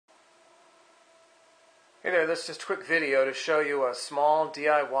Hey there, this is just a quick video to show you a small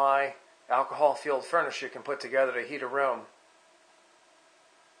DIY alcohol-fueled furnace you can put together to heat a room.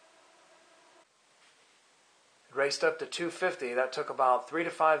 It raced up to 250. That took about 3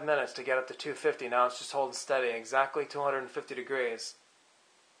 to 5 minutes to get up to 250. Now it's just holding steady, exactly 250 degrees.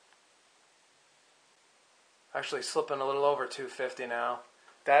 Actually slipping a little over 250 now.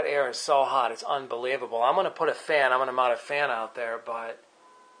 That air is so hot, it's unbelievable. I'm going to put a fan, I'm going to mount a fan out there, but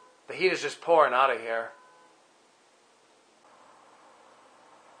the heat is just pouring out of here.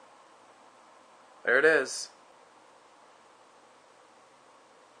 There it is.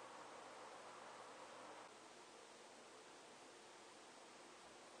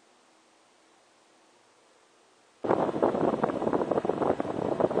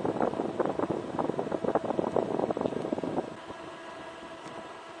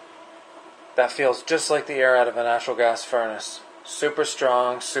 That feels just like the air out of a natural gas furnace. Super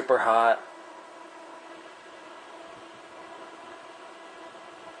strong, super hot.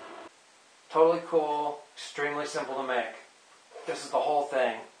 Totally cool, extremely simple to make. This is the whole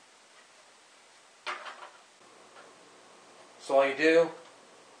thing. So all you do,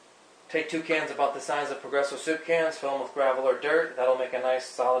 take 2 cans about the size of Progresso soup cans, fill them with gravel or dirt. That'll make a nice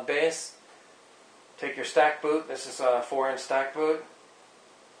solid base. Take your stack boot. This is a 4-inch stack boot.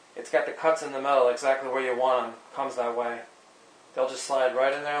 It's got the cuts in the metal exactly where you want them. Comes that way. They'll just slide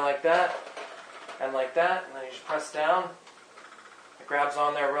right in there like that, and then you just press down. It grabs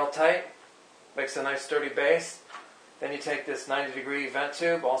on there real tight. Makes a nice sturdy base. Then you take this 90-degree vent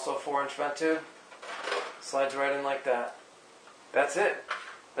tube, also a 4-inch vent tube, slides right in like that. That's it.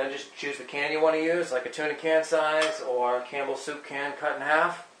 Then just choose the can you want to use, like a tuna can size or a Campbell soup can cut in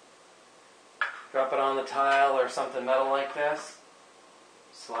half. Drop it on the tile or something metal like this.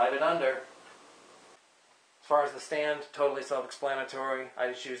 Slide it under. As far as the stand, totally self-explanatory. I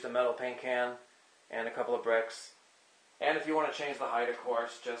just used a metal paint can and a couple of bricks. And if you want to change the height, of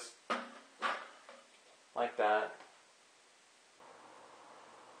course, just like that.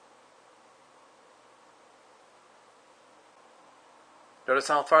 Notice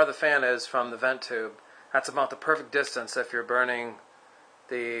how far the fan is from the vent tube. That's about the perfect distance if you're burning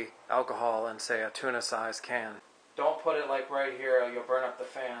the alcohol in, say, a tuna-sized can. Don't put it like right here, you'll burn up the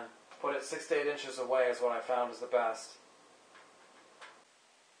fan. Put it 6 to 8 inches away is what I found is the best.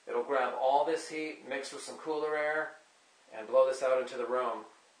 It'll grab all this heat, mix with some cooler air, and blow this out into the room.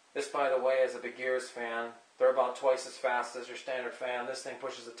 This, by the way, is a bgears fan. They're about twice as fast as your standard fan. This thing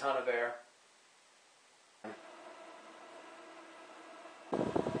pushes a ton of air.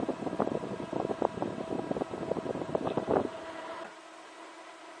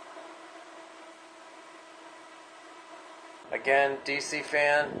 Again, DC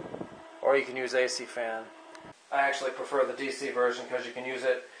fan, or you can use AC fan. I actually prefer the DC version because you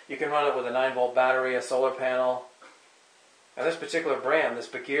can run it with a 9-volt battery, a solar panel. Now this particular brand, this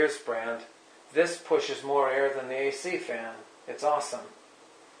bgears brand, this pushes more air than the AC fan. It's awesome.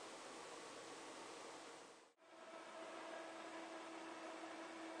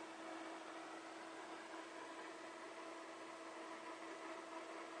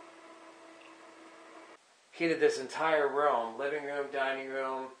 Heated this entire room, living room, dining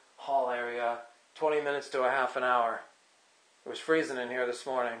room, hall area, 20 minutes to a half an hour. It was freezing in here this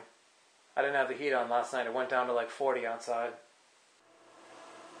morning. I didn't have the heat on last night. It went down to like 40 outside.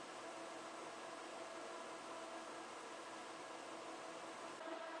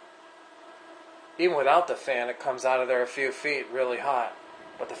 Even without the fan, it comes out of there a few feet really hot.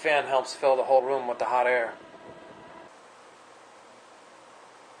 But the fan helps fill the whole room with the hot air.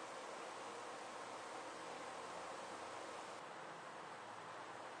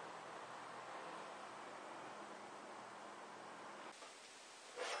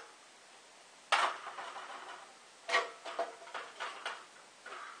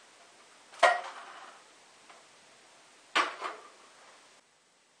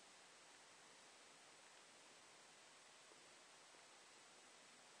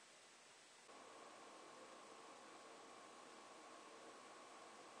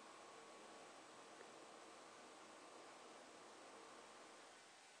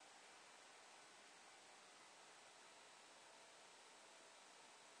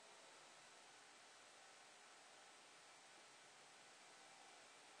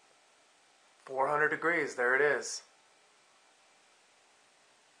 .400 degrees, there it is.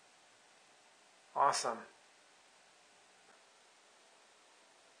 Awesome.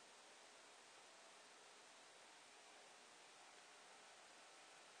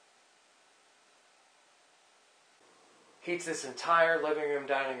 Heats this entire living room,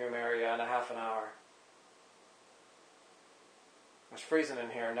 dining room area in a half an hour. It was freezing in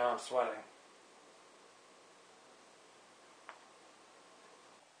here, now I'm sweating.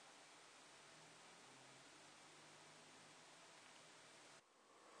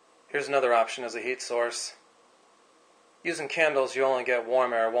 Here's another option as a heat source. Using candles, you only get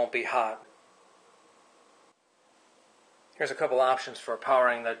warm air, it won't be hot. Here's a couple options for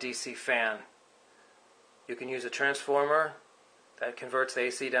powering the DC fan. You can use a transformer that converts the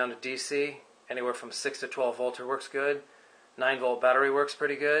AC down to DC. Anywhere from 6 to 12 volt works good. 9-volt battery works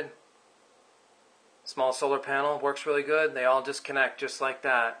pretty good. Small solar panel works really good. They all disconnect just like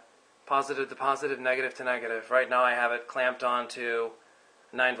that. Positive to positive, negative to negative. Right now I have it clamped onto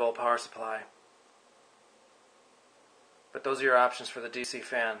a 9-volt power supply. But those are your options for the DC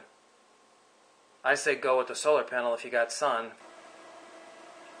fan. I say go with the solar panel if you got sun.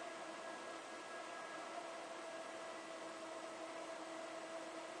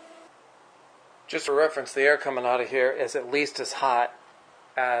 Just for reference, the air coming out of here is at least as hot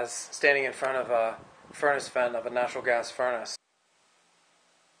as standing in front of a furnace vent of a natural gas furnace.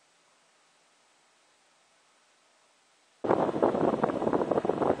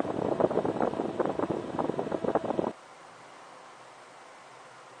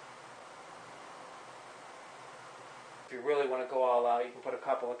 If you really want to go all out, you can put a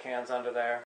couple of cans under there.